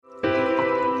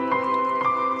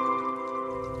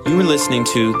You are listening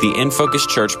to the In Focus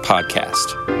Church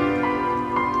podcast.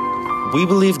 We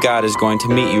believe God is going to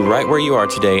meet you right where you are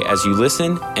today as you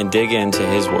listen and dig into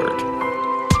His Word.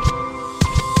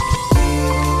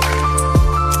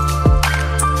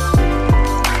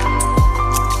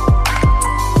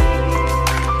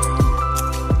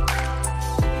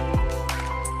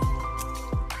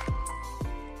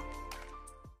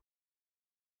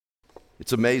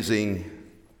 It's amazing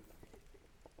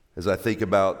as I think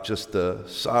about just the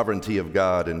sovereignty of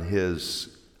God and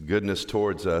His goodness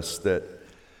towards us that,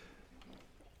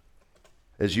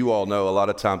 as you all know, a lot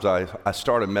of times I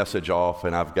start a message off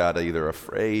and I've got either a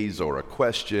phrase or a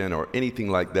question or anything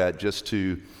like that just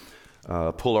to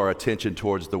pull our attention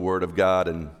towards the Word of God.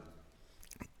 And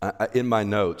in my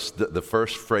notes, the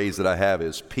first phrase that I have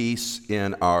is peace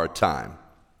in our time.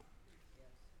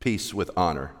 Peace with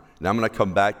honor. Now, I'm going to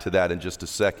come back to that in just a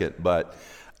second, but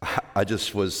I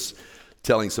just was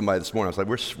telling somebody this morning, I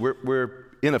was like, we're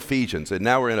in Ephesians, and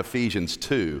now we're in Ephesians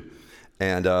 2,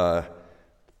 and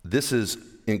this is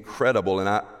incredible,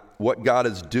 and what God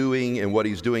is doing and what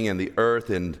He's doing in the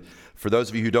earth. And for those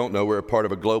of you who don't know, we're a part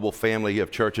of a global family of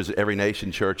churches, Every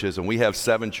Nation churches, and we have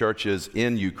 7 churches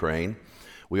in Ukraine.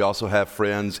 We also have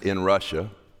friends in Russia.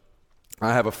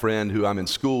 I have a friend who I'm in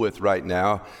school with right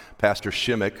now, Pastor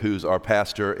Shimek, who's our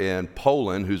pastor in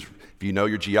Poland, who's, if you know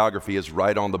your geography, is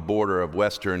right on the border of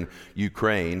western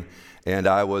Ukraine. And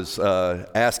I was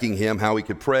asking him how we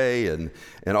could pray and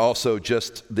also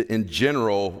just in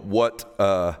general what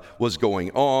was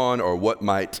going on or what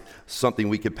might something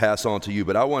we could pass on to you.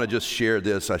 But I want to just share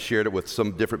this. I shared it with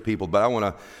some different people, but I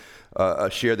want to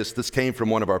share this. This came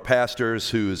from one of our pastors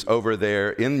who's over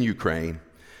there in Ukraine.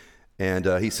 And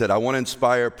he said, I want to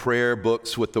inspire prayer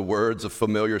books with the words of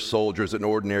familiar soldiers and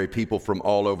ordinary people from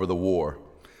all over the war.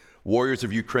 Warriors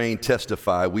of Ukraine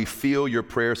testify, we feel your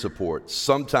prayer support.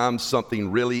 Sometimes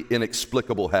something really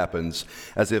inexplicable happens,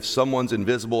 as if someone's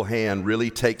invisible hand really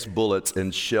takes bullets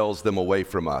and shells them away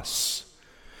from us.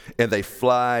 And they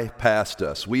fly past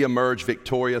us. We emerge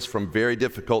victorious from very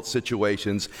difficult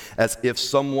situations as if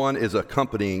someone is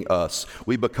accompanying us.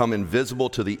 We become invisible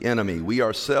to the enemy. We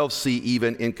ourselves see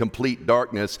even in complete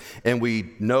darkness, and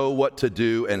we know what to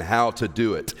do and how to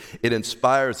do it. It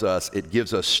inspires us. It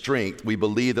gives us strength. We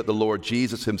believe that the Lord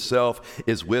Jesus Himself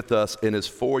is with us and is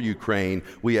for Ukraine.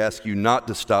 We ask you not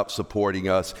to stop supporting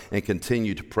us and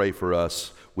continue to pray for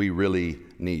us. We really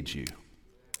need you.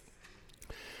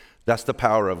 That's the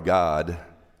power of God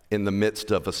in the midst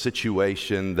of a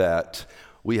situation that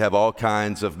we have all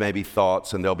kinds of maybe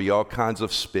thoughts, and there'll be all kinds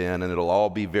of spin, and it'll all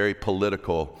be very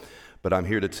political. But I'm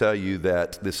here to tell you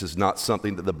that this is not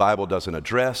something that the Bible doesn't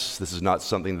address. This is not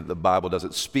something that the Bible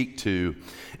doesn't speak to.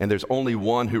 And there's only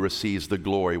one who receives the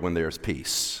glory when there's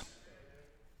peace.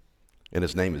 And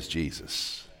His name is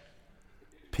Jesus.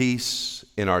 Peace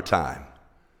in our time.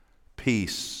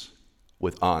 Peace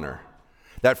with honor.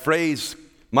 That phrase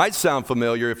might sound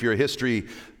familiar if you're a history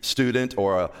student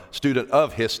or a student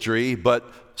of history, but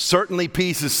certainly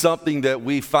peace is something that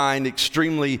we find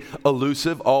extremely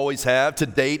elusive, always have. To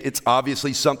date, it's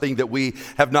obviously something that we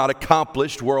have not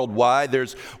accomplished worldwide.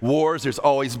 There's wars, there's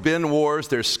always been wars,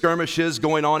 there's skirmishes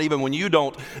going on even when you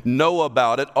don't know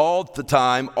about it all the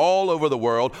time, all over the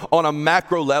world, on a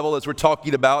macro level as we're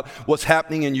talking about what's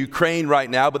happening in Ukraine right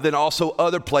now, but then also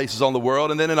other places on the world.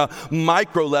 And then in a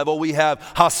micro level, we have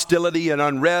hostility and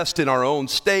unrest in our own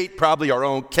state, probably our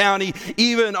own county,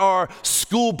 even our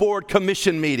school board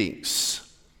commission meetings.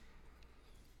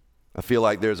 I feel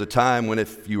like there's a time when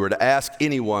if you were to ask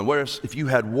anyone, if you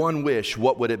had one wish,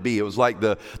 what would it be? It was like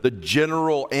the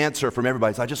general answer from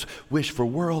everybody is, I just wish for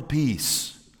world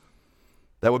peace.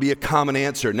 That would be a common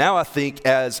answer. Now I think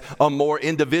as a more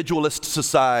individualist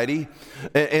society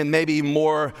and maybe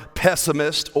more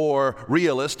pessimist or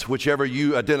realist, whichever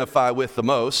you identify with the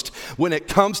most, when it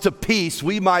comes to peace,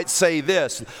 we might say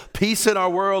this, peace in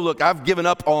our world, look, I've given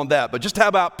up on that, but just how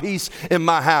about peace in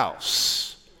my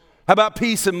house? How about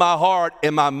peace in my heart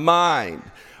and my mind?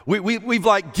 We've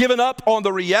like given up on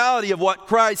the reality of what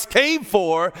Christ came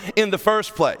for in the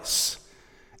first place.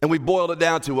 And we boiled it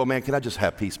down to, well, man, can I just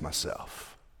have peace myself?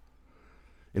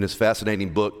 In his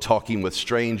fascinating book, Talking with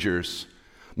Strangers,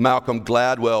 Malcolm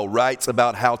Gladwell writes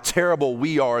about how terrible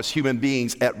we are as human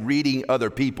beings at reading other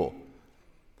people.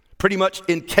 Pretty much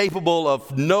incapable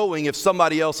of knowing if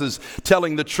somebody else is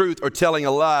telling the truth or telling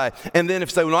a lie. And then if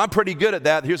they say, well, I'm pretty good at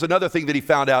that, here's another thing that he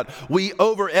found out. We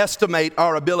overestimate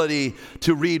our ability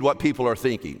to read what people are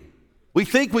thinking. We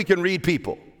think we can read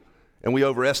people. and we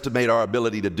overestimate our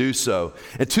ability to do so.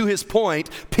 And to his point,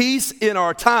 peace in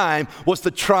our time was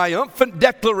the triumphant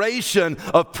declaration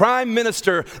of Prime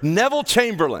Minister Neville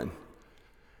Chamberlain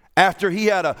after he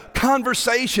had a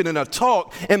conversation and a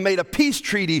talk and made a peace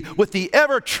treaty with the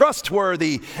ever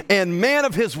trustworthy and man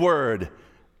of his word,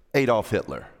 Adolf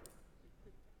Hitler.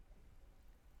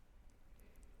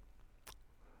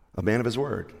 A man of his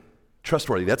word,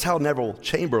 trustworthy. That's how Neville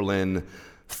Chamberlain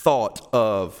thought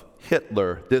of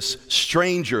Hitler, this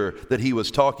stranger that he was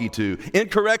talking to.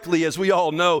 Incorrectly, as we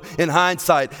all know in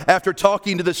hindsight, after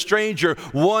talking to the stranger,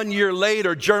 1 year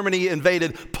later, Germany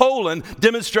invaded Poland,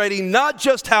 demonstrating not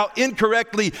just how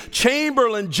incorrectly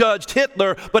Chamberlain judged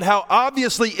Hitler, but how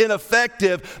obviously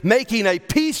ineffective making a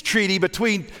peace treaty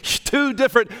between two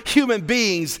different human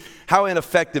beings, how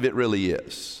ineffective it really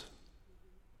is.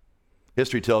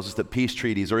 History tells us that peace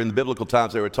treaties, or in the biblical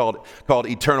times they were called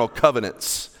eternal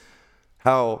covenants,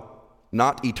 how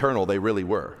not eternal they really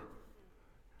were.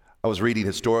 I was reading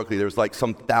historically, there was like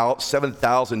some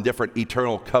 7,000 different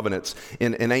eternal covenants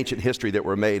in ancient history that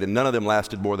were made, and none of them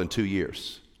lasted more than 2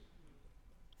 years.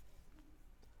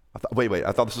 I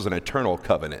thought this was an eternal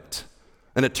covenant,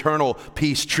 an eternal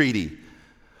peace treaty.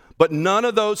 But none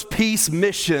of those peace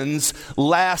missions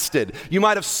lasted. You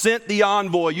might have sent the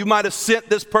envoy. You might have sent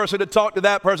this person to talk to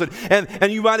that person.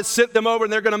 And you might have sent them over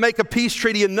and they're going to make a peace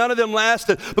treaty, and none of them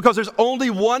lasted because there's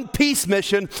only one peace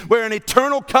mission where an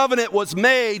eternal covenant was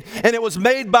made, and it was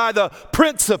made by the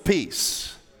Prince of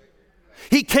Peace.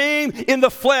 He came in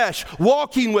the flesh,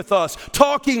 walking with us,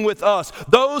 talking with us,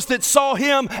 those that saw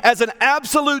him as an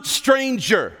absolute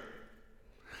stranger.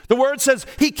 The word says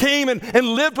he came and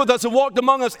lived with us and walked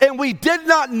among us, and we did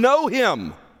not know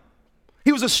him.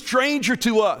 He was a stranger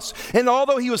to us. And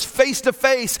although he was face to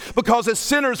face, because as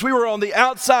sinners we were on the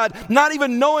outside, not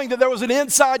even knowing that there was an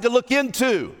inside to look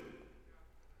into.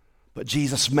 But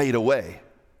Jesus made a way.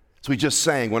 As we just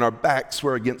sang, when our backs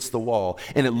were against the wall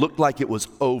and it looked like it was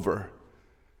over,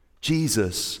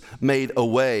 Jesus made a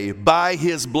way by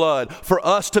his blood for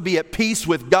us to be at peace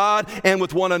with God and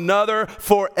with one another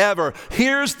forever.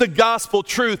 Here's the gospel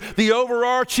truth, the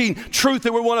overarching truth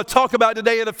that we want to talk about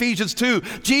today in Ephesians 2.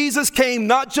 Jesus came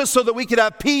not just so that we could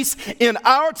have peace in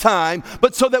our time,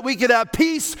 but so that we could have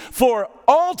peace for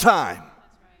all time,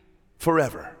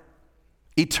 forever.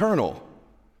 Eternal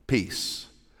peace.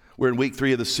 We're in week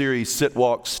 3 of the series, Sit,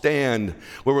 Walk, Stand,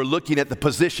 where we're looking at the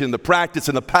position, the practice,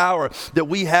 and the power that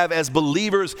we have as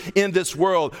believers in this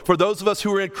world. For those of us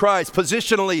who are in Christ,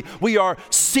 positionally, we are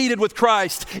seated with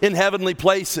Christ in heavenly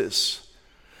places.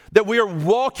 That we are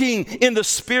walking in the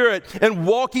Spirit and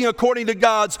walking according to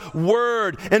God's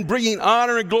Word and bringing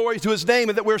honor and glory to His name,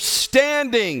 and that we're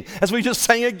standing, as we just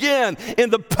sang again, in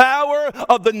the power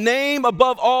of the name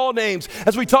above all names.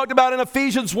 As we talked about in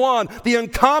Ephesians 1, the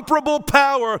incomparable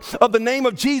power of the name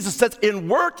of Jesus that's in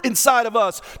work inside of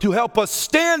us to help us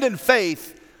stand in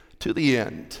faith to the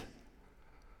end.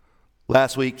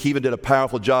 Last week, Kevin did a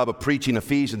powerful job of preaching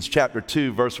Ephesians chapter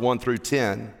 2, verse 1 through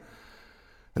 10.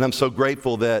 And I'm so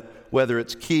grateful that whether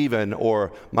it's Kevin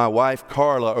or my wife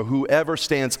Carla or whoever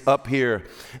stands up here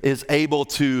is able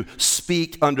to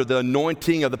speak under the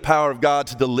anointing of the power of God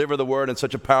to deliver the word in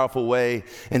such a powerful way.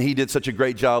 And he did such a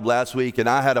great job last week. And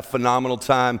I had a phenomenal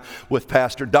time with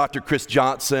Pastor Dr. Chris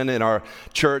Johnson in our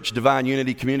church, Divine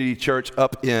Unity Community Church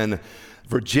up in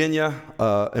Virginia.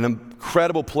 An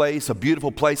incredible place, a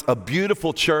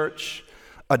beautiful church,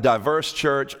 a diverse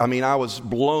church. I mean, I was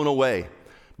blown away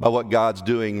by what God's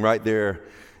doing right there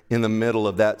in the middle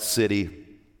of that city,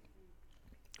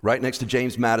 right next to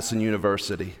James Madison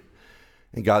University.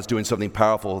 And God's doing something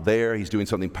powerful there. He's doing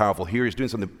something powerful here. He's doing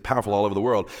something powerful all over the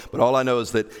world. But all I know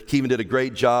is that Kevin did a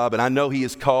great job, and I know he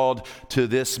is called to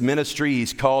this ministry.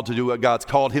 He's called to do what God's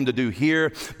called him to do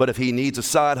here. But if he needs a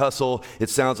side hustle,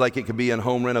 it sounds like it could be in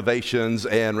home renovations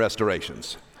and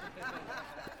restorations.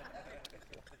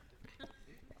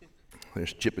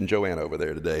 There's Chip and Joanna over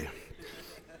there today.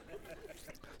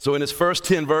 So in his first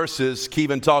 10 verses,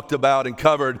 Kevin talked about and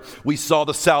covered, we saw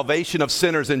the salvation of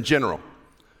sinners in general.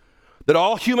 That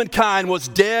all humankind was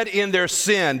dead in their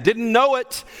sin. Didn't know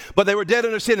it, but they were dead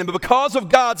in their sin. And because of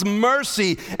God's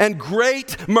mercy and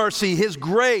great mercy, His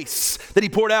grace that He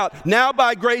poured out, now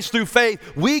by grace through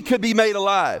faith, we could be made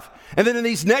alive. And then in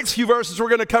these next few verses we're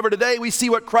going to cover today, we see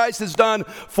what Christ has done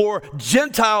for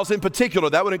Gentiles in particular.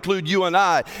 That would include you and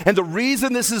I. And the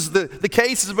reason this is the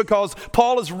case is because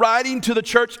Paul is writing to the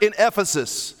church in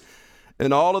Ephesus.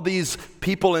 And all of these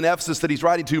people in Ephesus that he's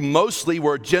writing to mostly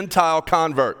were Gentile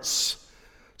converts.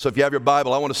 So if you have your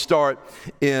Bible, I want to start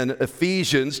in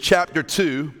Ephesians chapter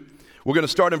 2. We're going to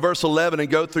start in verse 11 and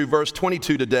go through verse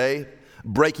 22 today,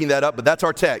 breaking that up, but that's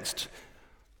our text.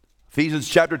 Ephesians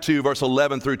chapter 2, verse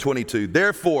 11 through 22.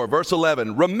 Therefore, verse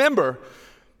 11, remember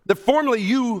that formerly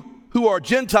you who are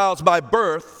Gentiles by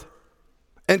birth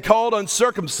and called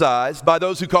uncircumcised by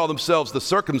those who call themselves the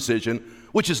circumcision,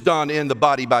 which is done in the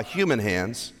body by human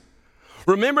hands.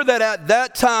 Remember that at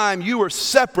that time you were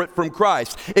separate from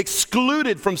Christ,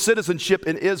 excluded from citizenship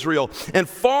in Israel, and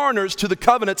foreigners to the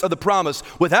covenants of the promise,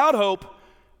 without hope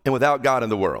and without God in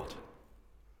the world.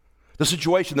 The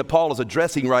situation that Paul is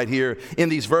addressing right here in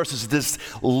these verses is this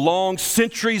long,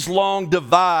 centuries-long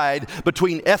divide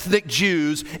between ethnic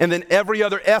Jews and then every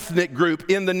other ethnic group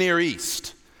in the Near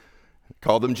East.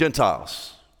 Call them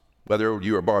Gentiles. Whether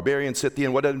you were barbarian,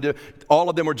 Scythian, whatever, all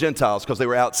of them were Gentiles because they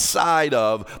were outside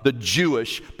of the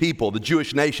Jewish people, the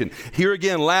Jewish nation. Here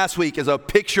again, last week is a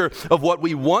picture of what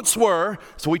we once were.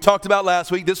 So we talked about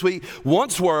last week, this week,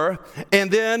 once were,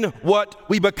 and then what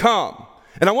we become.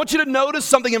 And I want you to notice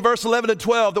something in verse 11 and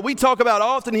 12 that we talk about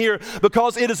often here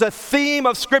because it is a theme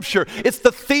of Scripture. It's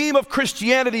the theme of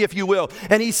Christianity, if you will.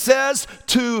 And he says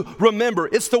to remember.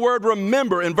 It's the word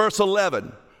remember in verse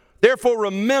 11. Therefore,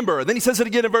 remember. And then he says it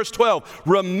again in verse 12.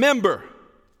 Remember.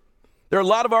 There are a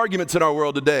lot of arguments in our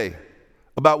world today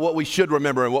about what we should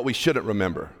remember and what we shouldn't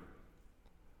remember.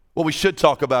 What we should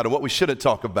talk about and what we shouldn't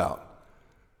talk about.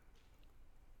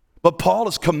 But Paul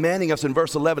is commanding us in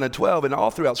verse 11 and 12, and all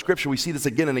throughout Scripture we see this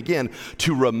again and again,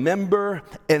 to remember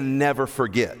and never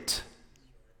forget.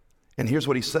 And here's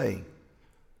what he's saying.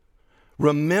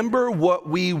 Remember what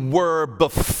we were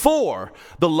before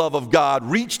the love of God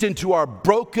reached into our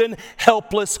broken,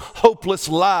 helpless, hopeless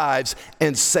lives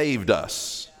and saved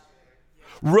us.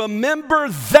 Remember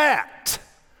that.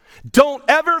 Don't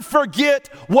ever forget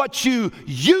what you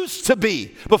used to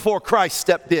be before Christ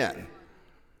stepped in.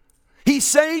 He's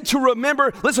saying to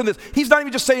remember, listen to this, he's not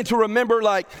even just saying to remember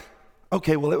like,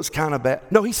 okay, well, it was kind of bad.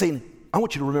 No, he's saying, I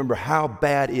want you to remember how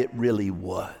bad it really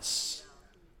was.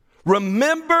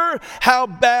 Remember how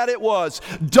bad it was.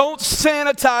 Don't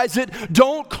sanitize it.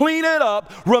 Don't clean it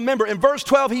up. Remember, in verse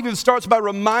 12, he even starts by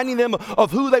reminding them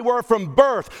of who they were from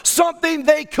birth, something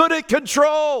they couldn't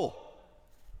control.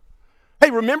 Hey,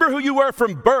 remember who you were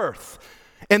from birth.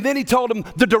 And then he told them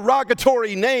the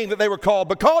derogatory name that they were called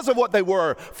because of what they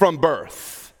were from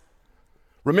birth.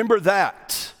 Remember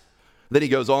that. Then he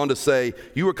goes on to say,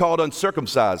 you were called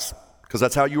uncircumcised because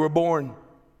that's how you were born.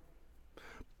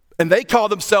 And they call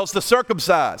themselves the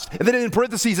circumcised. And then in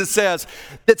parentheses it says,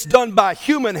 it's done by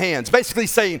human hands. Basically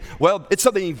saying, well, it's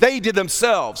something they did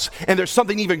themselves. And there's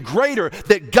something even greater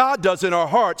that God does in our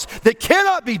hearts that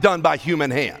cannot be done by human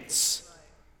hands.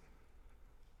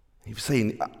 He's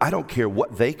saying, I don't care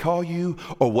what they call you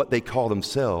or what they call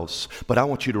themselves, but I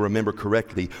want you to remember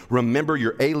correctly. Remember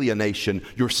your alienation,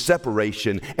 your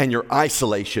separation, and your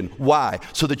isolation. Why?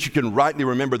 So that you can rightly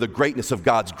remember the greatness of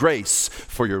God's grace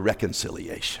for your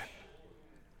reconciliation.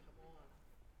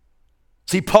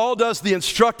 See, Paul does the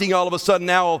instructing all of a sudden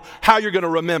now of how you're going to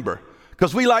remember.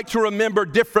 Because we like to remember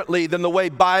differently than the way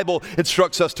Bible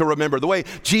instructs us to remember, the way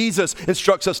Jesus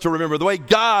instructs us to remember, the way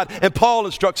God and Paul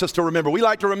instructs us to remember. We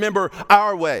like to remember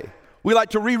our way. We like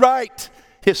to rewrite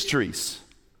histories.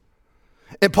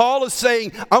 And Paul is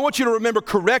saying, I want you to remember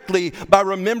correctly by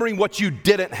remembering what you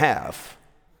didn't have.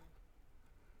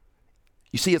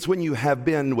 You see, it's when you have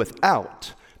been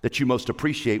without that you most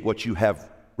appreciate what you have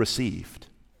received.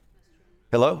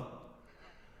 Hello?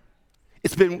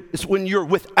 It's when you're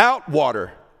without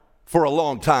water for a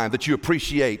long time that you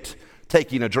appreciate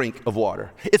taking a drink of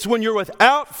water. It's when you're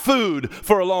without food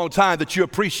for a long time that you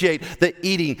appreciate the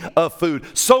eating of food.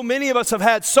 So many of us have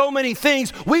had so many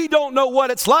things, we don't know what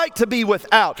it's like to be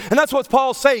without. And that's what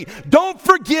Paul's saying. Don't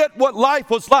forget what life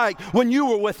was like when you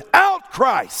were without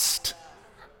Christ.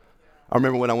 I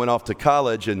remember when I went off to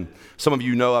college, and some of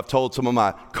you know I've told some of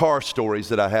my car stories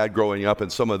that I had growing up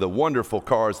and some of the wonderful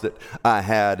cars that I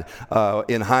had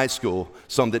in high school,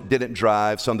 some that didn't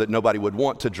drive, some that nobody would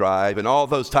want to drive, and all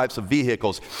those types of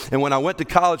vehicles. And when I went to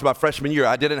college my freshman year,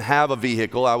 I didn't have a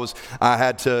vehicle. I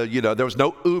had to, there was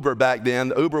no Uber back then.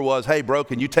 The Uber was, hey, bro,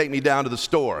 can you take me down to the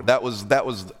store? That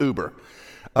was Uber,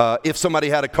 if somebody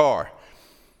had a car.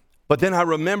 But then I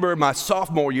remember my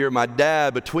sophomore year, my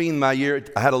dad, between my year,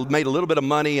 I had made a little bit of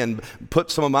money and put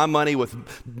some of my money with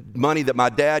money that my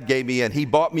dad gave me, and he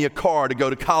bought me a car to go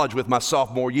to college with my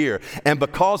sophomore year. And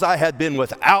because I had been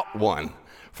without one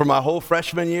for my whole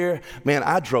freshman year, man,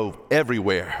 I drove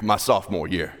everywhere my sophomore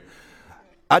year.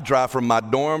 I'd drive from my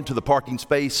dorm to the parking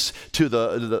space to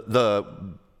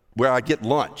the where I get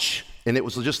lunch. And it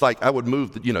was just like I would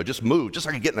move, just so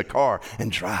I could get in a car and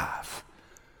drive.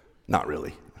 Not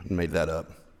really. I made that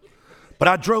up. But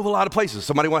I drove a lot of places.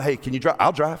 Somebody went, hey, can you drive?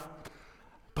 I'll drive.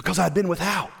 Because I'd been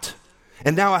without.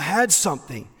 And now I had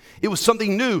something. It was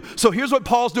something new. So here's what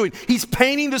Paul's doing. He's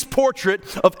painting this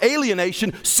portrait of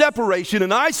alienation, separation,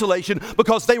 and isolation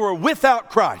because they were without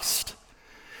Christ.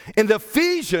 In the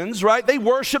Ephesians, right, they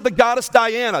worshiped the goddess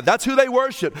Diana. That's who they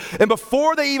worshiped. And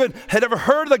before they even had ever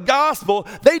heard of the gospel,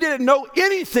 they didn't know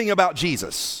anything about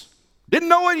Jesus. Didn't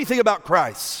know anything about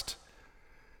Christ.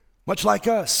 Much like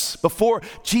us. Before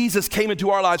Jesus came into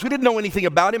our lives, we didn't know anything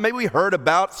about him. Maybe we heard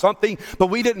about something, but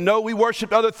we didn't know. We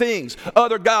worshiped other things,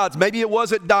 other gods. Maybe it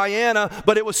wasn't Diana,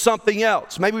 but it was something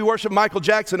else. Maybe we worshiped Michael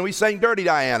Jackson and we sang Dirty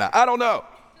Diana. I don't know.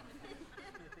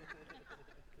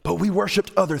 But we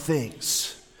worshiped other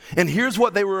things. And here's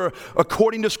what they were,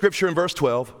 according to Scripture in verse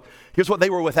 12, here's what they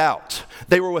were without.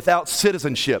 They were without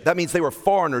citizenship. That means they were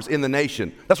foreigners in the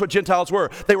nation. That's what Gentiles were.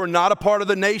 They were not a part of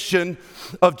the nation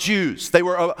of Jews. They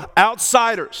were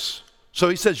outsiders. So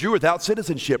he says, you're without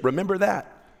citizenship. Remember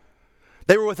that.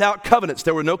 They were without covenants.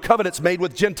 There were no covenants made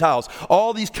with Gentiles.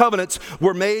 All these covenants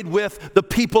were made with the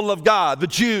people of God, the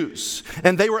Jews.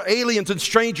 And they were aliens and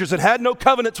strangers and had no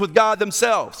covenants with God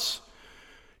themselves.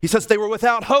 He says they were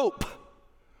without hope.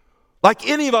 Like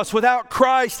any of us, without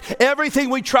Christ,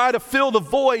 everything we try to fill the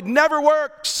void never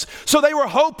works. So they were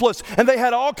hopeless, and they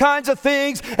had all kinds of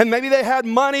things, and maybe they had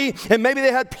money, and maybe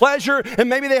they had pleasure, and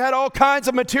maybe they had all kinds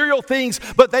of material things,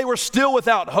 but they were still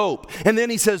without hope. And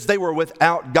then he says they were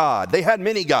without God. They had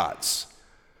many gods.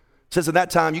 It says in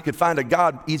that time you could find a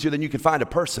God easier than you could find a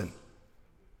person,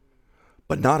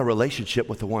 but not a relationship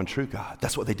with the one true God.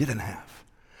 That's what they didn't have.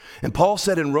 And Paul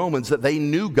said in Romans that they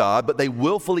knew God, but they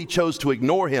willfully chose to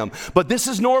ignore him. But this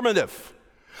is normative,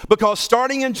 because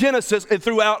starting in Genesis and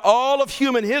throughout all of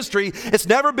human history, it's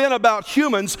never been about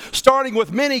humans starting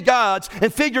with many gods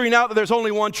and figuring out that there's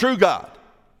only one true God.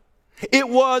 It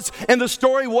was, and the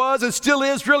story was and still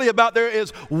is really about there is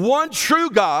one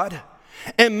true God,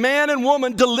 and man and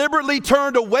woman deliberately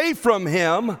turned away from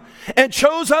him and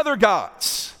chose other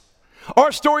gods.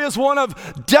 Our story is one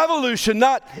of devolution,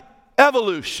 not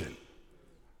evolution.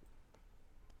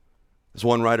 As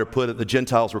one writer put it, the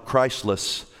Gentiles were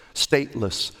Christless,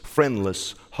 stateless,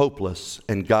 friendless, hopeless,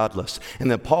 and godless. And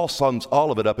then Paul sums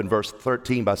all of it up in verse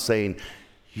 13 by saying,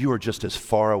 you are just as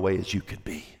far away as you could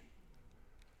be.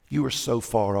 You were so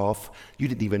far off, you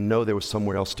didn't even know there was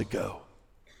somewhere else to go.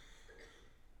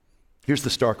 Here's the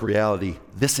stark reality.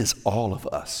 This is all of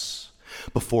us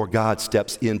before God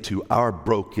steps into our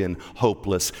broken,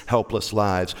 hopeless, helpless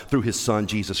lives through his son,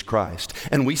 Jesus Christ.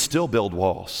 And we still build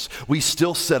walls. We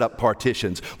still set up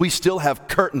partitions. We still have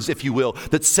curtains, if you will,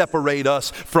 that separate us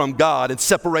from God and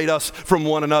separate us from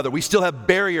one another. We still have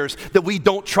barriers that we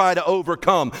don't try to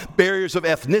overcome. Barriers of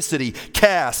ethnicity,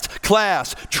 caste,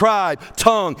 class, tribe,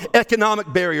 tongue,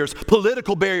 economic barriers,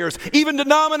 political barriers, even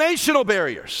denominational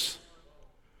barriers.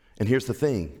 And here's the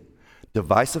thing.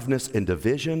 Divisiveness and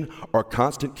division are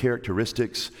constant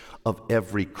characteristics of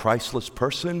every Christless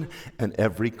person and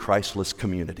every Christless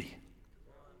community.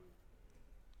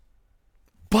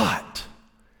 But,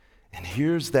 and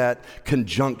here's that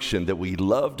conjunction that we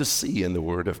love to see in the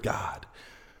Word of God.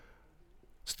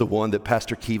 It's the one that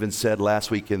Pastor Keevan said last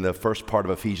week in the first part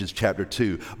of Ephesians chapter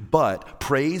 2. But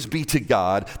praise be to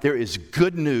God, there is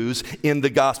good news in the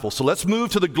gospel. So let's move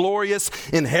to the glorious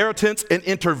inheritance and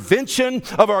intervention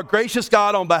of our gracious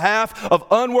God on behalf of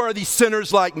unworthy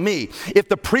sinners like me. If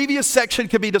the previous section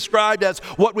can be described as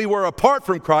what we were apart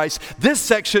from Christ, this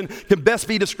section can best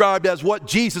be described as what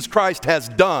Jesus Christ has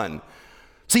done.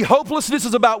 See, hopelessness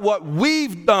is about what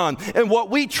we've done and what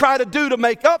we try to do to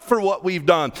make up for what we've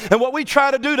done and what we try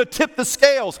to do to tip the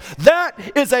scales. That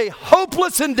is a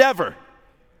hopeless endeavor.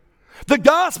 The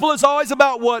gospel is always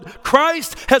about what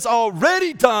Christ has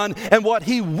already done and what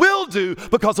he will do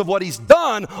because of what he's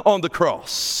done on the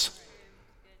cross.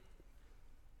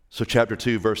 So chapter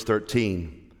 2, verse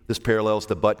 13, this parallels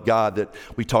the but God that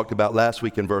we talked about last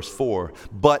week in verse 4.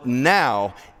 But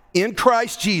now, in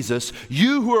Christ Jesus,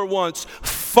 you who were once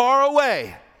far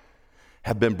away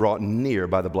have been brought near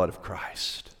by the blood of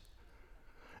Christ.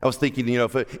 I was thinking,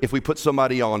 if we put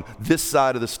somebody on this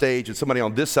side of the stage and somebody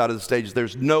on this side of the stage,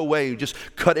 there's no way. You just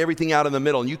cut everything out in the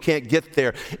middle and you can't get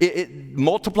there.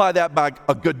 Multiply that by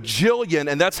a gajillion,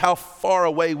 and that's how far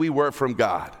away we were from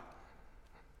God.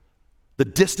 The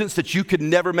distance that you could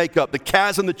never make up, the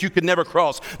chasm that you could never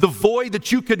cross, the void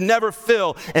that you could never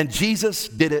fill, and Jesus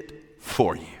did it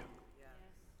for you.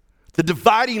 The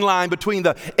dividing line between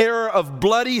the era of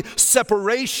bloody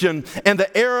separation and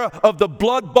the era of the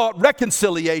blood-bought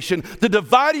reconciliation, the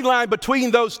dividing line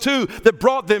between those two that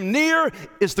brought them near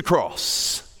is the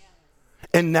cross.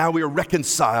 And now we are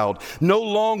reconciled, no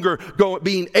longer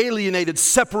being alienated,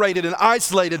 separated, and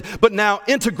isolated, but now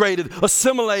integrated,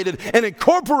 assimilated, and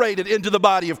incorporated into the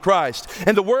body of Christ.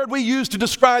 And the word we use to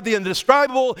describe the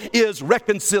indescribable is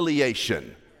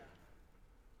reconciliation.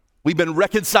 We've been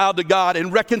reconciled to God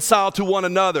and reconciled to one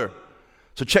another.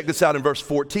 So check this out in verse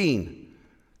 14.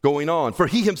 Going on, for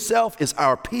he himself is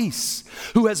our peace,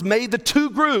 who has made the two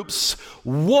groups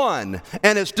one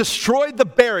and has destroyed the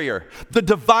barrier, the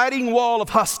dividing wall of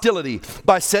hostility,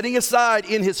 by setting aside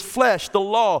in his flesh the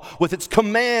law with its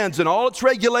commands and all its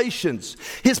regulations.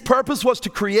 His purpose was to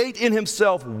create in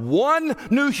himself one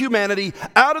new humanity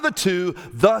out of the two,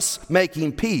 thus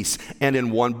making peace, and in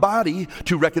one body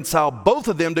to reconcile both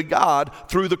of them to God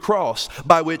through the cross,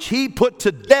 by which he put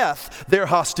to death their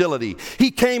hostility.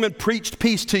 He came and preached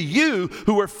peace to you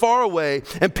who are far away,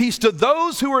 and peace to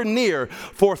those who are near,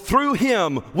 for through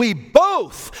him we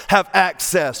both have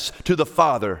access to the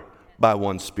Father by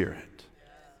one Spirit.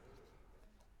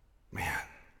 Man,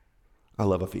 I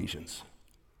love Ephesians.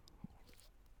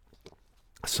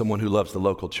 Someone who loves the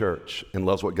local church and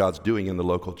loves what God's doing in the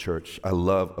local church. I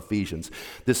love Ephesians.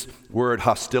 This word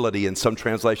hostility, in some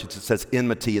translations it says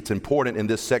enmity. It's important in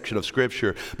this section of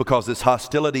Scripture because this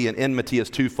hostility and enmity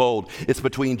is twofold. It's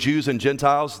between Jews and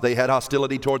Gentiles. They had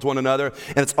hostility towards one another.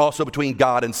 And it's also between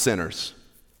God and sinners.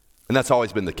 And that's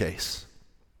always been the case.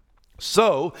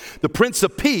 So, the Prince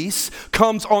of Peace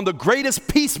comes on the greatest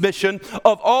peace mission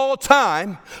of all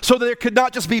time, so that there could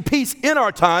not just be peace in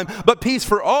our time, but peace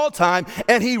for all time,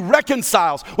 and he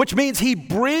reconciles, which means he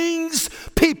brings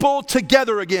people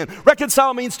together again.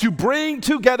 Reconcile means to bring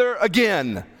together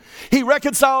again. He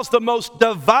reconciles the most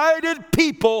divided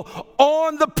people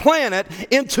on the planet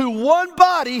into one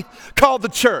body called the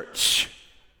church.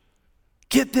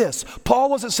 Get this. Paul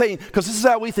wasn't saying, because this is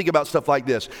how we think about stuff like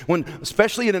this. When,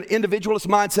 especially in an individualist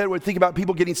mindset, when we think about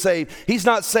people getting saved, he's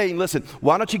not saying, listen,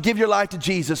 why don't you give your life to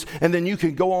Jesus and then you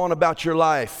can go on about your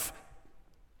life.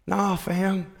 Nah,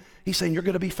 fam. He's saying you're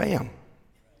going to be fam.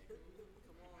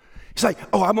 He's like,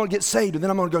 oh, I'm going to get saved and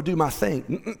then I'm going to go do my thing.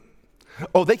 Mm-mm.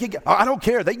 Oh, they can get, I don't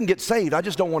care. They can get saved. I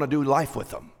just don't want to do life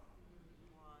with them.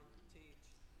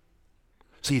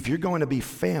 See, if you're going to be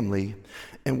family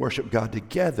and worship God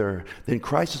together, then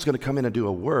Christ is going to come in and do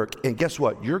a work. And guess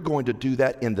what? You're going to do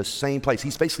that in the same place.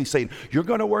 He's basically saying you're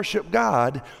going to worship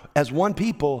God as one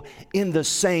people in the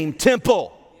same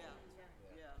temple,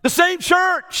 the same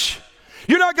church.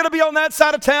 You're not going to be on that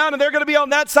side of town and they're going to be on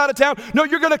that side of town. No,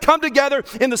 you're going to come together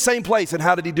in the same place. And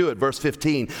how did he do it? Verse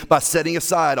 15, by setting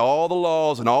aside all the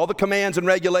laws and all the commands and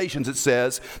regulations, it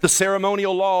says, the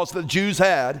ceremonial laws that the Jews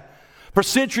had. For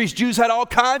centuries, Jews had all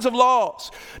kinds of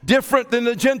laws, different than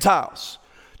the Gentiles.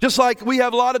 Just like we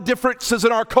have a lot of differences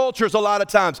in our cultures a lot of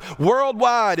times,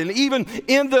 worldwide, and even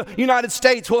in the United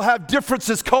States, we'll have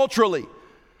differences culturally.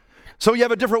 So you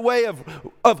have a different way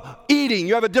of eating,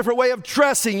 you have a different way of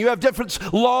dressing, you have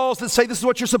different laws that say this is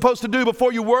what you're supposed to do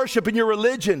before you worship in your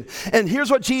religion. And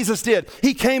here's what Jesus did.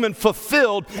 He came and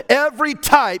fulfilled every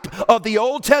type of the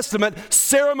Old Testament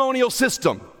ceremonial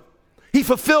system. He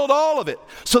fulfilled all of it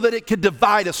so that it could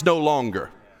divide us no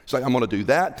longer. It's like, I'm going to do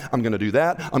that, I'm going to do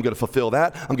that, I'm going to fulfill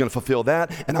that, I'm going to fulfill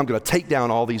that, and I'm going to take down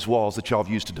all these walls that y'all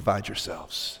have used to divide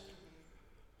yourselves.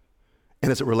 And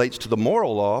as it relates to the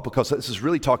moral law, because this is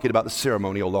really talking about the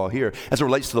ceremonial law here, as it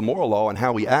relates to the moral law and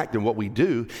how we act and what we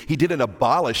do, he didn't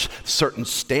abolish certain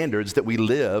standards that we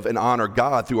live and honor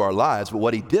God through our lives, but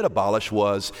what he did abolish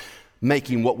was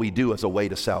making what we do as a way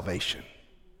to salvation.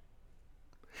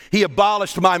 He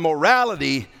abolished my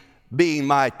morality being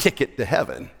my ticket to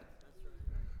heaven.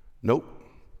 Nope.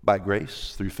 By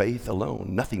grace, through faith alone,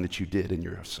 nothing that you did in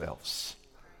yourselves.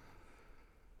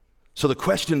 So the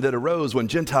question that arose when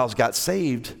Gentiles got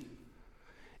saved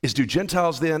is, do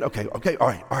Gentiles then, okay, all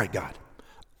right, God,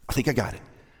 I think I got it.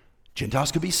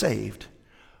 Gentiles could be saved,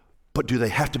 but do they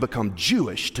have to become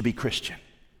Jewish to be Christian?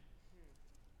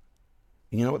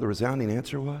 And you know what the resounding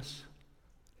answer was?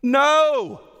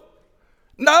 No!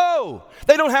 No,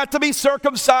 they don't have to be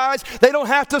circumcised. They don't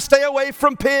have to stay away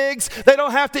from pigs. They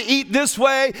don't have to eat this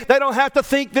way. They don't have to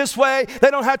think this way.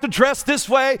 They don't have to dress this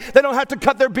way. They don't have to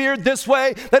cut their beard this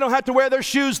way. They don't have to wear their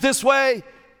shoes this way.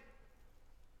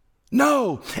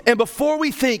 No, and before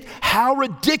we think how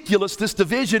ridiculous this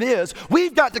division is,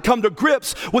 we've got to come to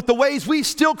grips with the ways we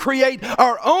still create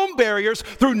our own barriers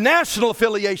through national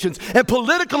affiliations and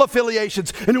political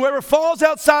affiliations. And whoever falls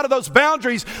outside of those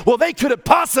boundaries, well, they couldn't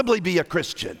possibly be a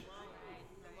Christian.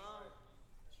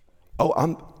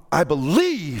 Oh, I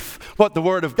believe what the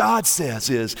Word of God says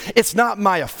is, it's not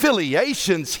my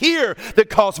affiliations here that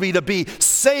cause me to be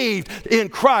saved in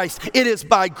Christ. It is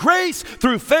by grace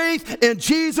through faith in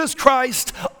Jesus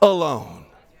Christ alone.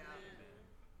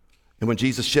 And when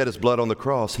Jesus shed his blood on the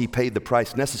cross, he paid the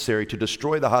price necessary to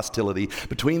destroy the hostility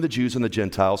between the Jews and the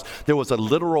Gentiles. There was a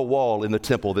literal wall in the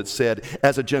temple that said,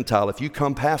 as a Gentile, if you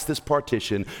come past this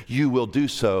partition, you will do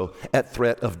so at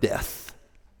threat of death.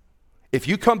 If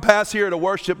you come past here to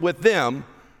worship with them,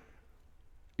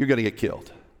 you're going to get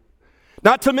killed.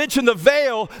 Not to mention the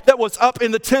veil that was up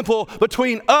in the temple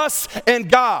between us and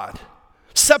God,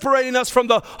 separating us from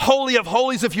the Holy of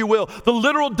Holies, if you will, the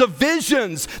literal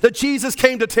divisions that Jesus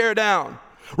came to tear down.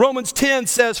 Romans 10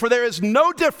 says, "For there is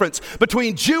no difference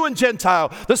between Jew and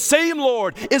Gentile. The same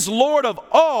Lord is Lord of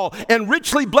all and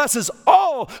richly blesses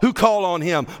all who call on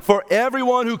him. For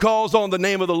everyone who calls on the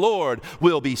name of the Lord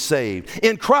will be saved."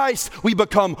 In Christ, we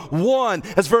become one.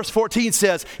 As verse 14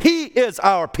 says, he is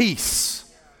our peace.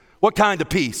 What kind of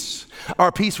peace?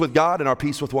 Our peace with God and our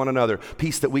peace with one another.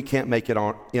 Peace that we can't make it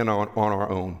on our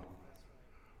own.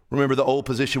 Remember the old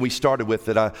position we started with,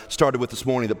 that I started with this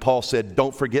morning, that Paul said,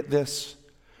 don't forget this.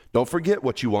 Don't forget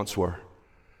what you once were,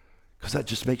 because that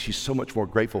just makes you so much more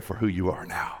grateful for who you are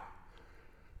now.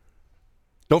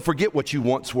 Don't forget what you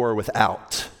once were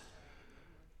without.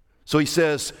 So he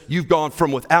says, you've gone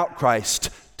from without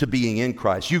Christ to being in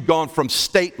Christ. You've gone from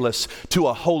stateless to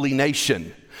a holy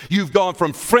nation. You've gone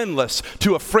from friendless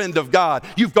to a friend of God.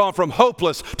 You've gone from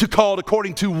hopeless to called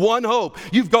according to one hope.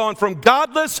 You've gone from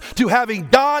godless to having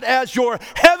God as your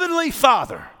heavenly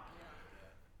Father.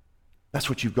 That's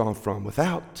what you've gone from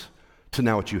without to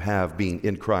now what you have being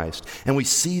in Christ. And we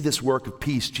see this work of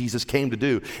peace Jesus came to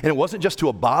do. And it wasn't just to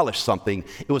abolish something,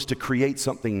 it was to create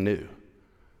something new.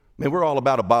 Man, we're all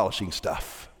about abolishing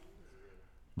stuff.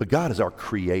 But God is our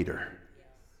creator.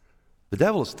 The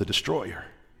devil is the destroyer.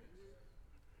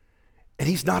 And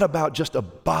he's not about just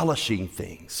abolishing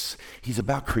things. He's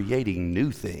about creating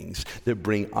new things that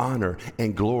bring honor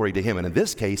and glory to him. And in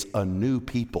this case, a new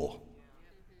people.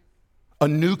 A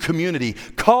new community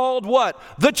called what?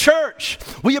 The church.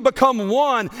 We have become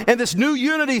one, and this new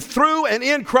unity through and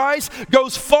in Christ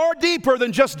goes far deeper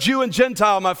than just Jew and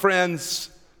Gentile, my friends.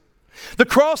 The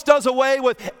cross does away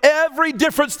with every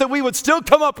difference that we would still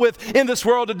come up with in this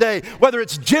world today, whether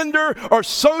it's gender or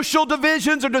social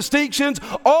divisions or distinctions,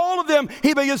 all of them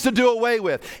he begins to do away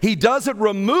with. He doesn't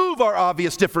remove our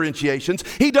obvious differentiations.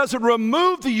 He doesn't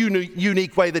remove the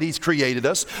unique way that he's created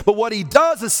us. But what he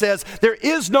does is says there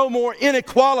is no more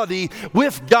inequality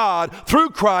with God through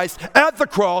Christ at the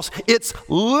cross. It's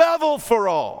level for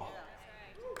all.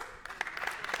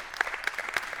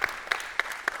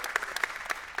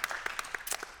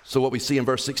 So what we see in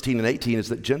verse 16 and 18 is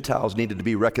that Gentiles needed to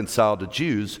be reconciled to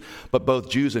Jews, but both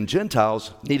Jews and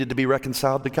Gentiles needed to be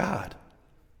reconciled to God.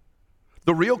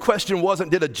 The real question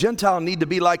wasn't, did a Gentile need to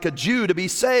be like a Jew to be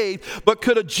saved, but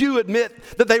could a Jew admit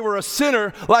that they were a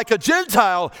sinner like a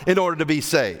Gentile in order to be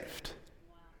saved?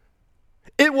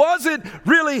 It wasn't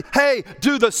really, hey,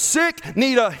 do the sick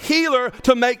need a healer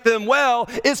to make them well?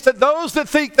 It's that those that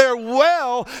think they're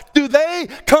well, do they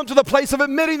come to the place of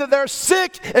admitting that they're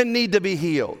sick and need to be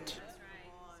healed?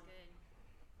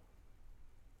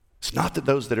 It's not that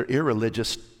those that are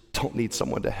irreligious don't need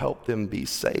someone to help them be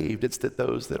saved. It's that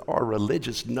those that are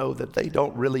religious know that they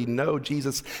don't really know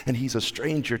Jesus and he's a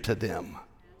stranger to them.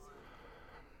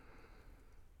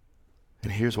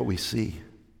 And here's what we see.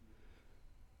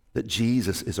 That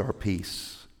Jesus is our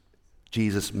peace.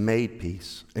 Jesus made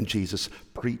peace, and Jesus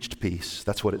preached peace.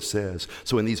 That's what it says.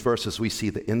 So in these verses, we see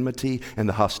the enmity and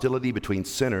the hostility between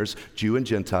sinners, Jew and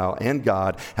Gentile, and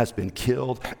God has been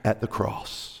killed at the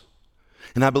cross.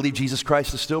 And I believe Jesus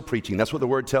Christ is still preaching. That's what the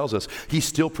word tells us. He's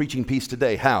still preaching peace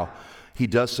today. How? He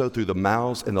does so through the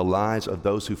mouths and the lives of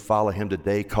those who follow him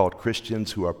today, called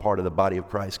Christians, who are part of the body of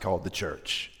Christ, called the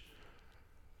church.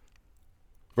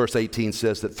 Verse 18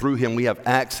 says that through him we have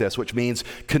access, which means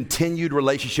continued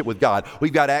relationship with God.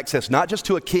 We've got access not just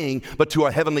to a king, but to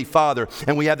our heavenly Father.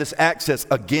 And we have this access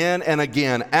again and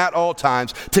again at all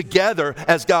times together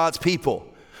as God's people.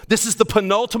 This is the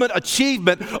penultimate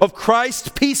achievement of Christ's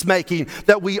peacemaking,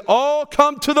 that we all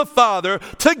come to the Father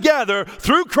together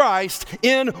through Christ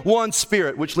in one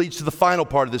spirit, which leads to the final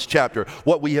part of this chapter,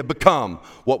 what we have become,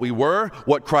 what we were,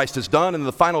 what Christ has done, and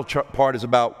the final part is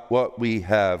about what we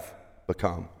have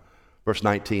become. Verse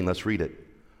 19, let's read it.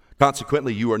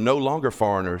 Consequently, you are no longer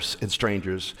foreigners and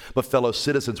strangers, but fellow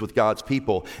citizens with God's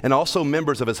people, and also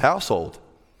members of his household,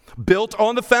 built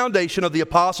on the foundation of the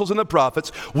apostles and the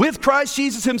prophets, with Christ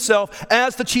Jesus himself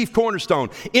as the chief cornerstone.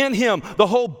 In him, the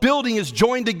whole building is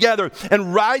joined together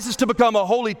and rises to become a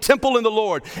holy temple in the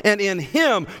Lord. And in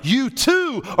him, you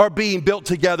too are being built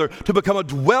together to become a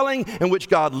dwelling in which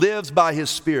God lives by his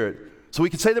Spirit. So we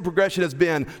can say the progression has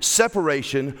been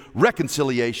separation,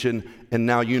 reconciliation, and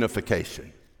now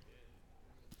unification.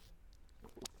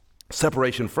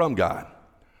 Separation from God,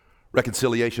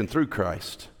 reconciliation through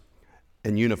Christ,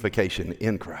 and unification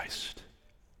in Christ.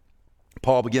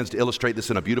 Paul begins to illustrate this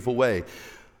in a beautiful way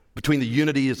between the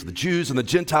unity of the Jews and the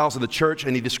Gentiles and the church,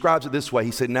 and he describes it this way.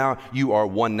 He said, now you are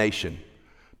one nation.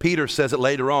 Peter says it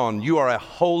later on, you are a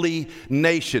holy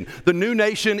nation. The new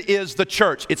nation is the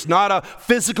church. It's not a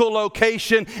physical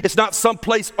location. It's not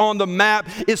someplace on the map.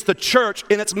 It's the church,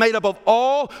 and it's made up of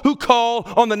all who call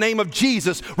on the name of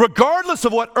Jesus, regardless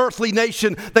of what earthly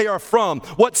nation they are from.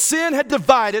 What sin had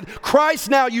divided, Christ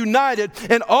now united,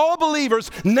 and all believers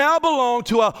now belong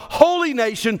to a holy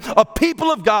nation, a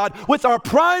people of God, with our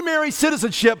primary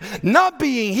citizenship not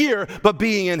being here, but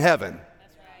being in heaven.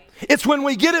 It's when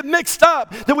we get it mixed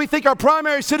up that we think our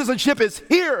primary citizenship is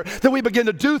here that we begin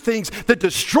to do things that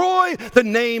destroy the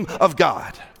name of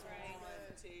God.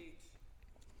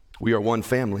 We are one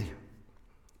family.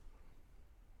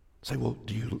 Say, well,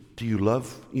 do you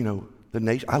love, the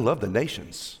nation? I love the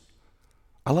nations.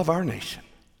 I love our nation.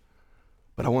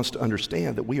 But I want us to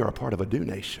understand that we are a part of a new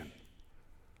nation,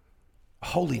 a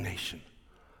holy nation,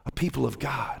 a people of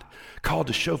God, called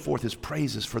to show forth his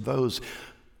praises for those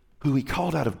who he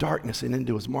called out of darkness and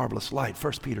into his marvelous light,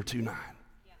 1 Peter 2:9.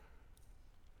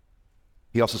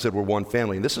 He also said we're one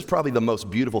family. And this is probably the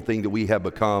most beautiful thing that we have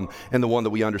become and the one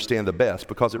that we understand the best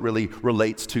because it really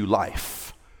relates to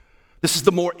life. This is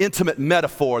the more intimate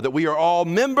metaphor that we are all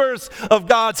members of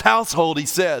God's household, he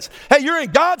says. Hey, you're in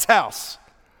God's house.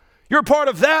 You're a part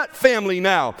of that family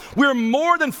now. We're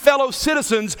more than fellow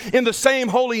citizens in the same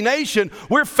holy nation.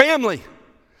 We're family.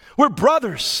 We're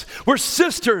brothers, we're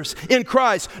sisters in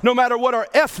Christ. No matter what our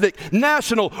ethnic,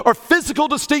 national, or physical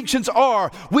distinctions are,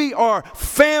 we are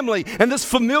family. And this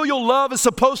familial love is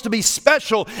supposed to be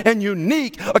special and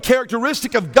unique, a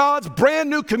characteristic of God's brand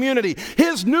new community,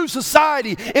 his new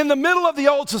society in the middle of the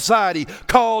old society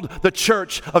called the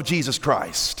Church of Jesus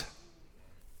Christ.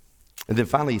 And then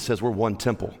finally he says we're one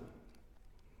temple.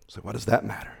 So what does that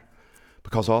matter?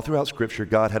 Because all throughout Scripture,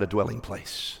 God had a dwelling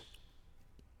place.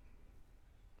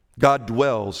 God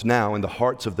dwells now in the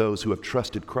hearts of those who have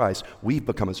trusted Christ. We've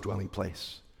become his dwelling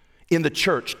place. In the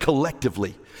church,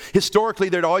 collectively. Historically,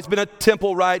 there'd always been a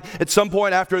temple, right? At some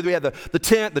point after we had the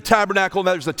tent, the tabernacle, and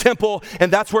there's the temple,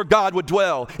 and that's where God would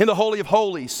dwell, in the Holy of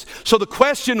Holies. So the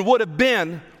question would have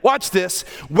been, watch this,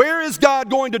 where is God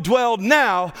going to dwell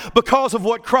now because of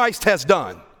what Christ has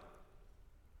done?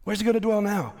 Where's he going to dwell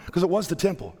now? Because it was the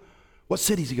temple. What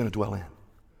city is he going to dwell in?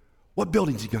 What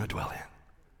building is he going to dwell in?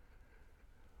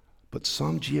 But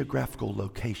some geographical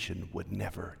location would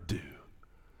never do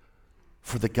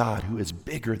for the God who is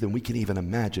bigger than we can even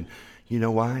imagine. You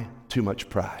know why? Too much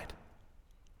pride.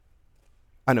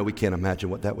 I know we can't imagine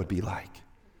what that would be like,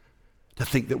 to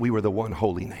think that we were the one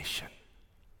holy nation,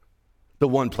 the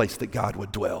one place that God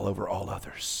would dwell over all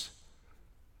others.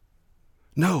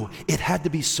 No, it had to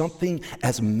be something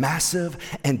as massive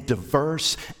and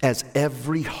diverse as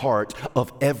every heart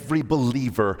of every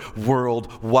believer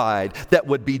worldwide that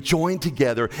would be joined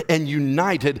together and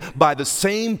united by the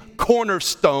same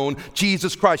cornerstone,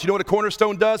 Jesus Christ. You know what a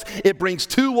cornerstone does? It brings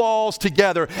two walls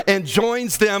together and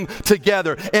joins them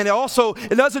together. And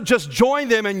it doesn't just join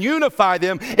them and unify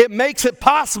them, it makes it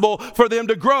possible for them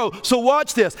to grow. So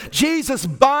watch this. Jesus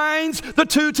binds the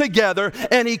two together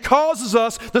and he causes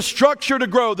us the structure to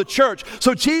grow, the church.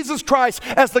 So Jesus Christ,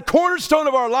 as the cornerstone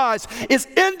of our lives, is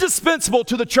indispensable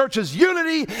to the church's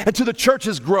unity and to the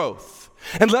church's growth.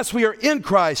 Unless we are in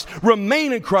Christ,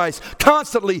 remain in Christ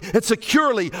constantly and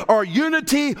securely, our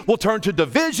unity will turn to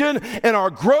division and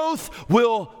our growth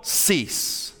will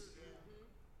cease.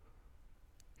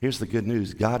 Here's the good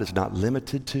news. God is not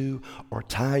limited to or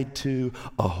tied to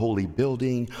a holy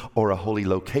building or a holy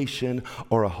location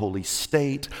or a holy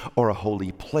state or a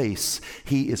holy place.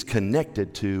 He is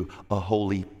connected to a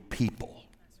holy people.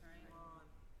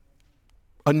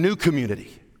 A new community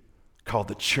called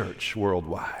the church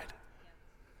worldwide.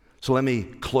 So let me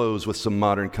close with some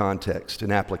modern context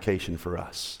and application for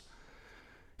us.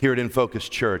 Here at In Focus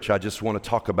Church, I just want to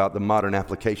talk about the modern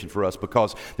application for us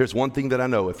because there's one thing that I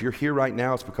know. If you're here right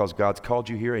now, it's because God's called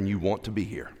you here and you want to be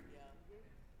here.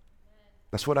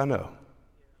 That's what I know.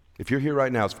 If you're here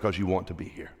right now, it's because you want to be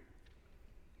here.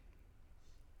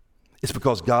 It's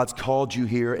because God's called you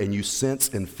here and you sense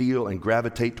and feel and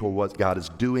gravitate toward what God is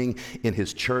doing in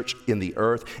his church in the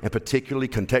earth, and particularly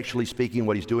contextually speaking,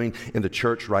 what he's doing in the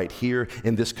church right here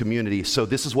in this community. So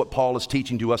this is what Paul is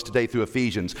teaching to us today through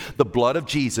Ephesians. The blood of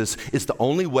Jesus is the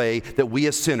only way that we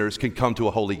as sinners can come to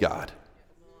a holy God.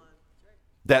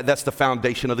 That's the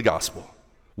foundation of the gospel.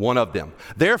 One of them.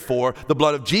 Therefore, the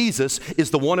blood of Jesus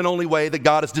is the one and only way that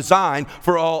God has designed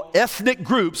for all ethnic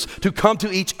groups to come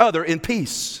to each other in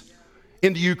peace.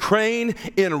 In the Ukraine,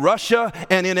 in Russia,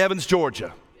 and in Evans,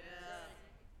 Georgia.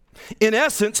 In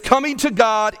essence, coming to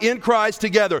God in Christ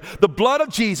together. The blood of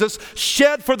Jesus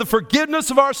shed for the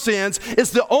forgiveness of our sins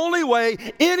is the only way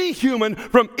any human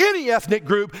from any ethnic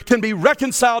group can be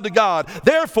reconciled to God.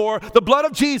 Therefore, the blood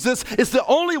of Jesus is the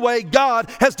only way God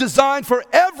has designed for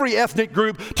every ethnic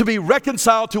group to be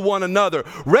reconciled to one another.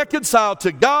 Reconciled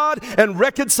to God and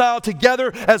reconciled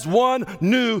together as one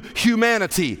new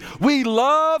humanity. We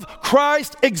love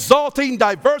Christ exalting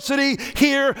diversity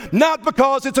here, not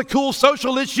because it's a cool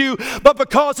social issue, but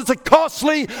because it's a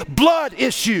costly blood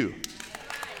issue.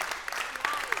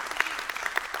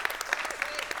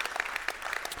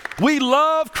 We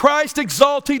love Christ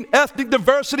exalting ethnic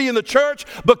diversity in the church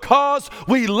because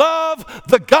we love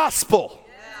the gospel.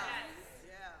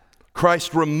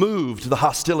 Christ removed the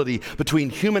hostility between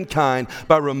humankind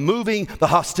by removing the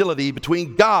hostility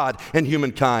between God and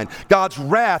humankind. God's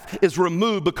wrath is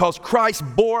removed because Christ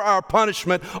bore our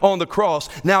punishment on the cross.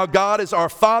 Now God is our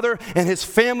Father, and His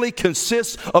family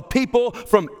consists of people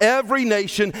from every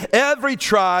nation, every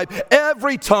tribe,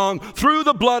 every tongue through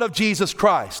the blood of Jesus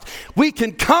Christ. We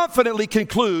can confidently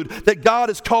conclude that God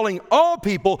is calling all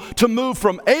people to move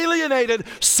from alienated,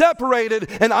 separated,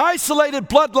 and isolated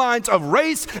bloodlines of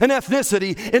race and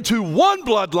ethnicity into one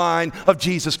bloodline of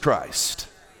Jesus Christ.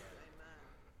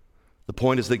 The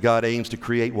point is that God aims to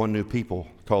create one new people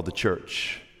called the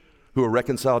church, who are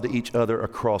reconciled to each other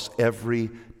across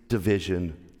every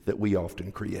division that we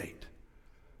often create.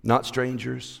 Not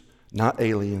strangers, not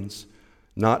aliens,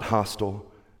 not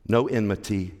hostile, no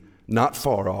enmity, not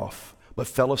far off, but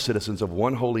fellow citizens of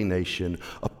one holy nation,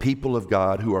 a people of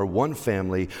God who are one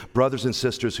family, brothers and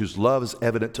sisters whose love is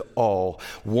evident to all,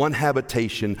 one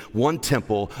habitation, one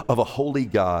temple of a holy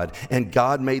God, and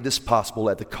God made this possible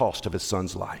at the cost of His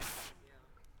Son's life.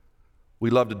 We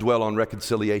love to dwell on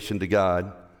reconciliation to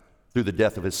God through the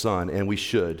death of His Son, and we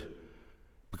should,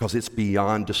 because it's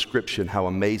beyond description how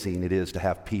amazing it is to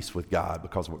have peace with God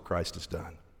because of what Christ has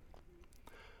done.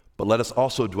 But let us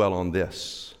also dwell on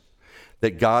this,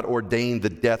 that God ordained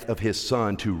the death of His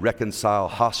Son to reconcile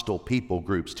hostile people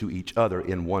groups to each other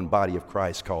in one body of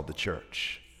Christ called the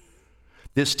church.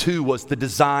 This too was the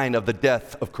design of the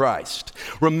death of Christ.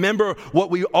 Remember what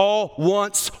we all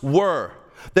once were.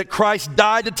 That Christ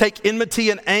died to take enmity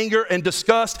and anger and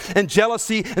disgust and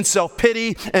jealousy and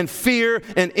self-pity and fear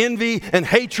and envy and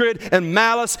hatred and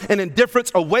malice and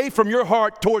indifference away from your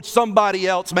heart towards somebody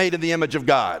else made in the image of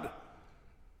God.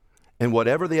 And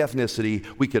whatever the ethnicity,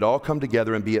 we could all come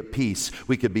together and be at peace.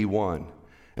 We could be one.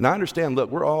 And I understand, look,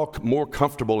 we're all more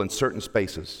comfortable in certain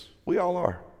spaces. We all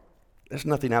are. There's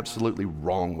nothing absolutely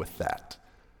wrong with that.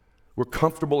 We're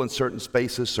comfortable in certain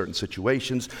spaces, certain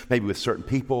situations, maybe with certain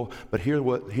people, but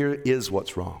here is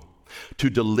what's wrong. To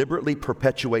deliberately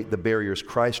perpetuate the barriers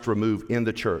Christ removed in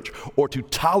the church, or to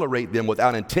tolerate them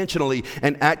without intentionally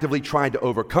and actively trying to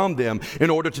overcome them in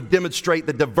order to demonstrate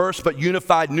the diverse but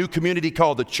unified new community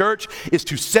called the church, is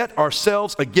to set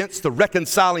ourselves against the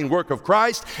reconciling work of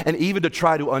Christ and even to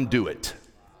try to undo it.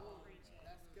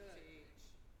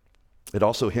 It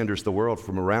also hinders the world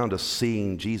from around us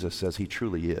seeing Jesus as He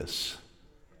truly is.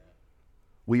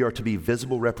 We are to be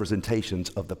visible representations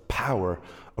of the power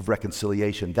of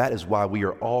reconciliation. That is why we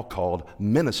are all called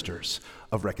ministers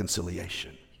of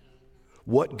reconciliation.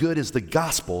 What good is the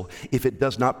gospel if it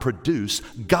does not produce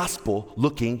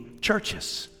gospel-looking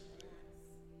churches?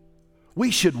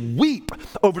 We should weep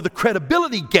over the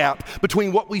credibility gap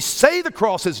between what we say the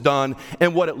cross has done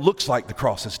and what it looks like the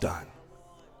cross has done.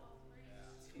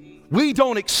 We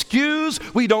don't excuse,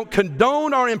 we don't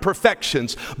condone our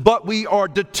imperfections, but we are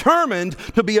determined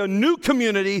to be a new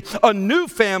community, a new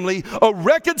family, a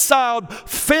reconciled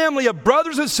family of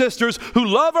brothers and sisters who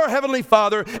love our Heavenly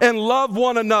Father and love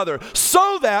one another,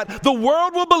 so that the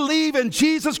world will believe in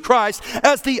Jesus Christ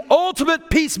as the ultimate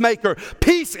peacemaker,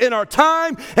 peace in our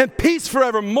time and peace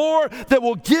forevermore, that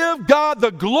will give God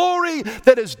the glory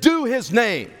that is due His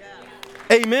name.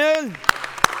 Amen.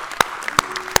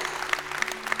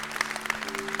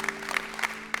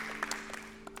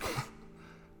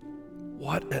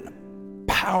 What a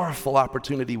powerful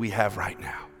opportunity we have right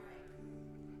now.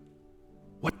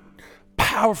 What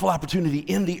powerful opportunity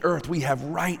in the earth we have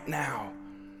right now.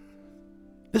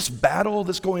 This battle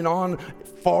that's going on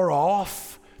far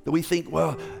off that we think,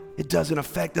 well, it doesn't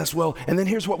affect us well. And then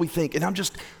here's what we think,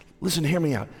 and listen, hear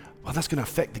me out. Well, that's going to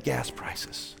affect the gas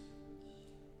prices.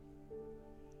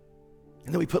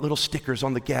 And then we put little stickers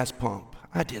on the gas pump.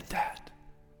 I did that.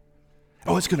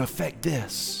 Oh, it's going to affect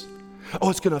this. Oh,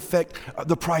 it's going to affect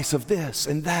the price of this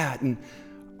and that. And,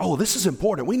 oh, this is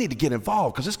important. We need to get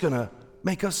involved because it's going to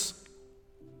make us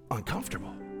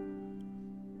uncomfortable.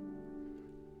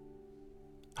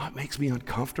 Oh, it makes me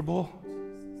uncomfortable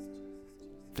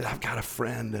that I've got a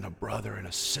friend and a brother and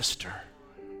a sister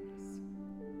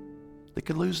that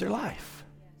could lose their life.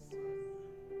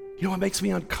 You know what makes me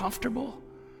uncomfortable?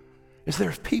 Is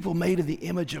there's people made in the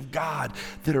image of God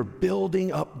that are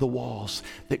building up the walls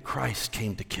that Christ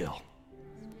came to kill.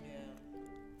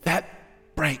 That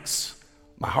breaks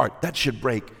my heart. That should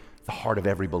break the heart of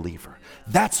every believer.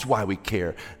 That's why we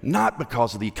care, not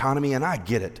because of the economy, and I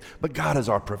get it, but God is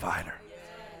our provider.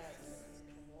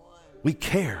 We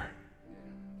care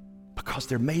because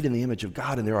they're made in the image of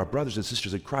God and they're our brothers and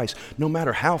sisters in Christ. No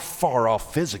matter how far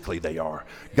off physically they are,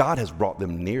 God has brought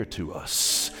them near to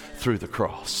us through the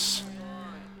cross.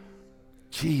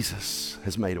 Jesus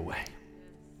has made a way,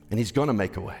 and he's going to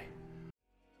make a way.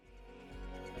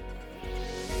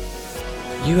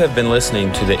 You have been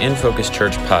listening to the In Focus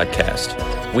Church podcast.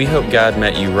 We hope God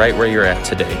met you right where you're at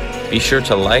today. Be sure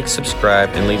to like, subscribe,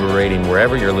 and leave a rating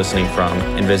wherever you're listening from,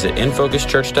 and visit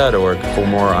infocuschurch.org for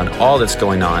more on all that's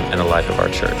going on in the life of our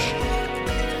church.